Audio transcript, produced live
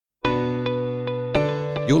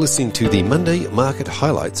You're listening to the Monday Market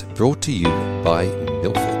Highlights brought to you by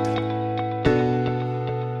Milford.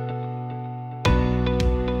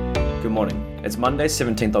 Good morning. It's Monday,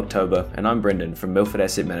 17th October, and I'm Brendan from Milford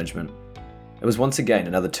Asset Management. It was once again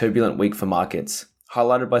another turbulent week for markets,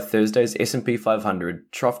 highlighted by Thursday's S&P 500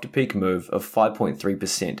 trough-to-peak move of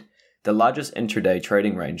 5.3%, the largest intraday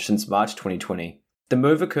trading range since March 2020. The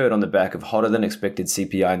move occurred on the back of hotter-than-expected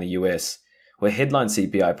CPI in the US, where headline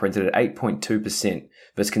CPI printed at 8.2%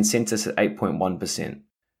 versus consensus at 8.1%.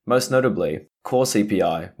 Most notably, core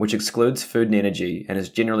CPI, which excludes food and energy and is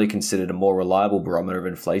generally considered a more reliable barometer of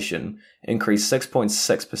inflation, increased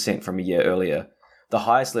 6.6% from a year earlier, the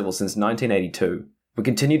highest level since 1982. We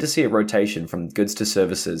continue to see a rotation from goods to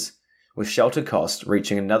services, with shelter costs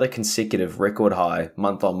reaching another consecutive record high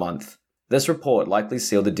month on month. This report likely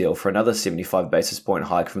sealed the deal for another 75 basis point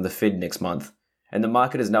hike from the Fed next month, and the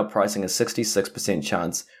market is now pricing a 66%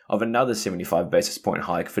 chance of another 75 basis point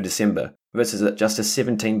hike for December versus just a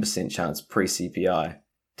 17% chance pre-CPI.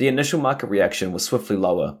 The initial market reaction was swiftly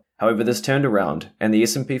lower. However, this turned around and the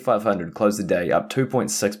S&P 500 closed the day up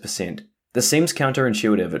 2.6%. This seems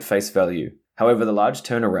counterintuitive at face value. However, the large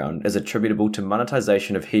turnaround is attributable to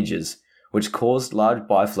monetization of hedges, which caused large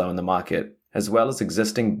buy flow in the market, as well as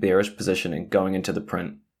existing bearish positioning going into the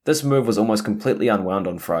print. This move was almost completely unwound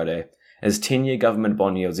on Friday, as 10-year government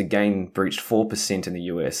bond yields again breached 4% in the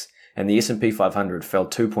US, and the S&P 500 fell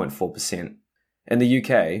 2.4%. In the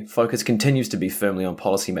UK, focus continues to be firmly on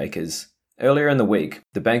policymakers. Earlier in the week,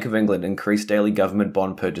 the Bank of England increased daily government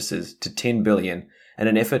bond purchases to $10 billion in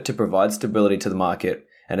an effort to provide stability to the market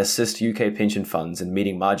and assist UK pension funds in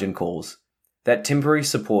meeting margin calls. That temporary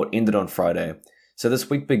support ended on Friday, so this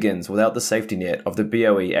week begins without the safety net of the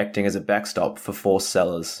BOE acting as a backstop for forced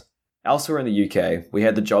sellers. Elsewhere in the UK, we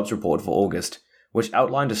had the jobs report for August, which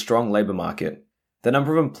outlined a strong labour market. The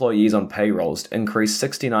number of employees on payrolls increased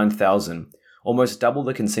 69,000, almost double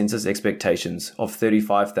the consensus expectations of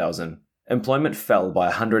 35,000. Employment fell by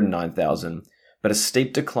 109,000, but a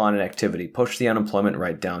steep decline in activity pushed the unemployment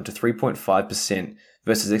rate down to 3.5%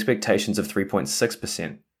 versus expectations of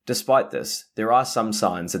 3.6%. Despite this, there are some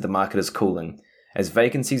signs that the market is cooling, as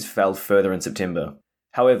vacancies fell further in September.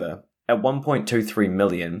 However, at 1.23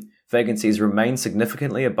 million, vacancies remain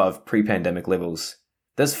significantly above pre-pandemic levels.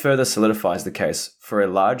 This further solidifies the case for a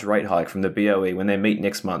large rate hike from the BOE when they meet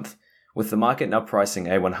next month, with the market now pricing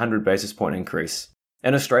a 100 basis point increase.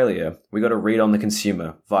 In Australia, we got a read on the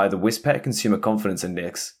consumer via the Westpac Consumer Confidence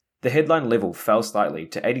Index. The headline level fell slightly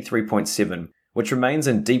to 83.7, which remains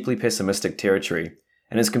in deeply pessimistic territory,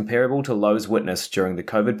 and is comparable to lows witnessed during the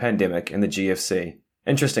COVID pandemic and the GFC.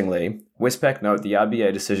 Interestingly, Westpac note the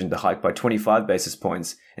RBA decision to hike by 25 basis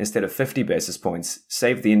points instead of 50 basis points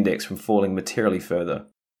saved the index from falling materially further.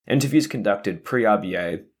 Interviews conducted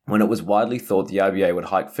pre-RBA, when it was widely thought the RBA would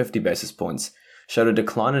hike 50 basis points, showed a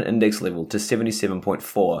decline in index level to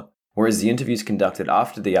 77.4, whereas the interviews conducted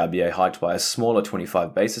after the RBA hiked by a smaller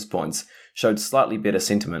 25 basis points showed slightly better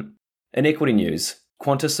sentiment. In equity news,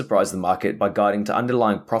 Qantas surprised the market by guiding to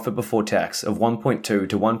underlying profit before tax of 1.2 to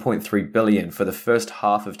 1.3 billion for the first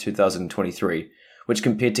half of 2023, which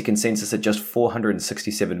compared to consensus at just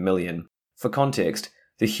 467 million. For context,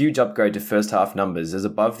 the huge upgrade to first half numbers is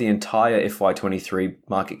above the entire FY23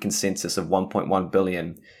 market consensus of 1.1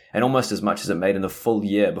 billion, and almost as much as it made in the full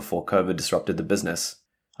year before COVID disrupted the business.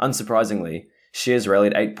 Unsurprisingly, shares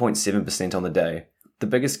rallied 8.7% on the day, the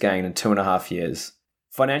biggest gain in 2.5 years.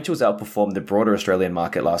 Financials outperformed the broader Australian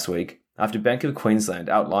market last week after Bank of Queensland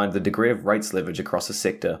outlined the degree of rates leverage across the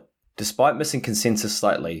sector. Despite missing consensus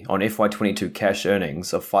slightly on FY22 cash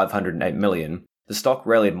earnings of 508 million, the stock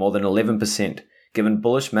rallied more than 11%, given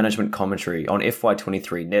bullish management commentary on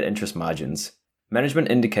FY23 net interest margins.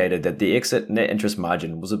 Management indicated that the exit net interest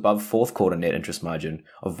margin was above fourth quarter net interest margin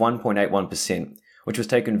of 1.81%, which was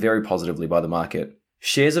taken very positively by the market.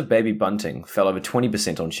 Shares of Baby Bunting fell over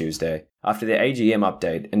 20% on Tuesday after their AGM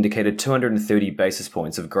update indicated 230 basis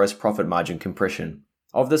points of gross profit margin compression.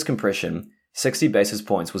 Of this compression, 60 basis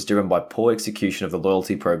points was driven by poor execution of the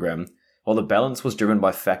loyalty program, while the balance was driven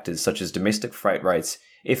by factors such as domestic freight rates,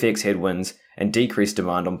 FX headwinds, and decreased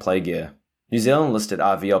demand on play gear. New Zealand-listed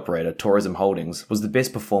RV operator Tourism Holdings was the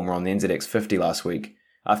best performer on the NZX 50 last week,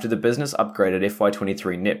 after the business upgraded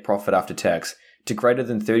FY23 net profit after tax to greater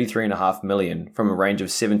than 33.5 million from a range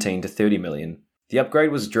of 17 to 30 million. The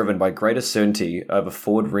upgrade was driven by greater certainty over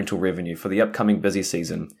forward rental revenue for the upcoming busy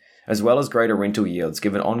season, as well as greater rental yields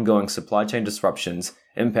given ongoing supply chain disruptions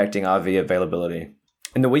impacting RV availability.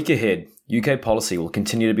 In the week ahead, UK policy will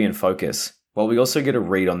continue to be in focus, while we also get a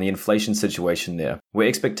read on the inflation situation there, where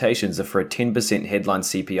expectations are for a 10% headline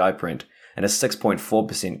CPI print and a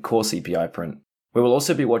 6.4% core CPI print. We will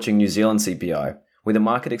also be watching New Zealand CPI, where the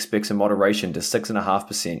market expects a moderation to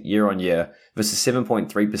 6.5% year-on-year versus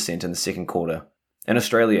 7.3% in the second quarter. In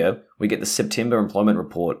Australia, we get the September employment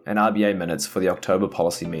report and RBA minutes for the October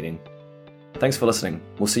policy meeting. Thanks for listening.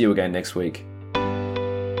 We'll see you again next week.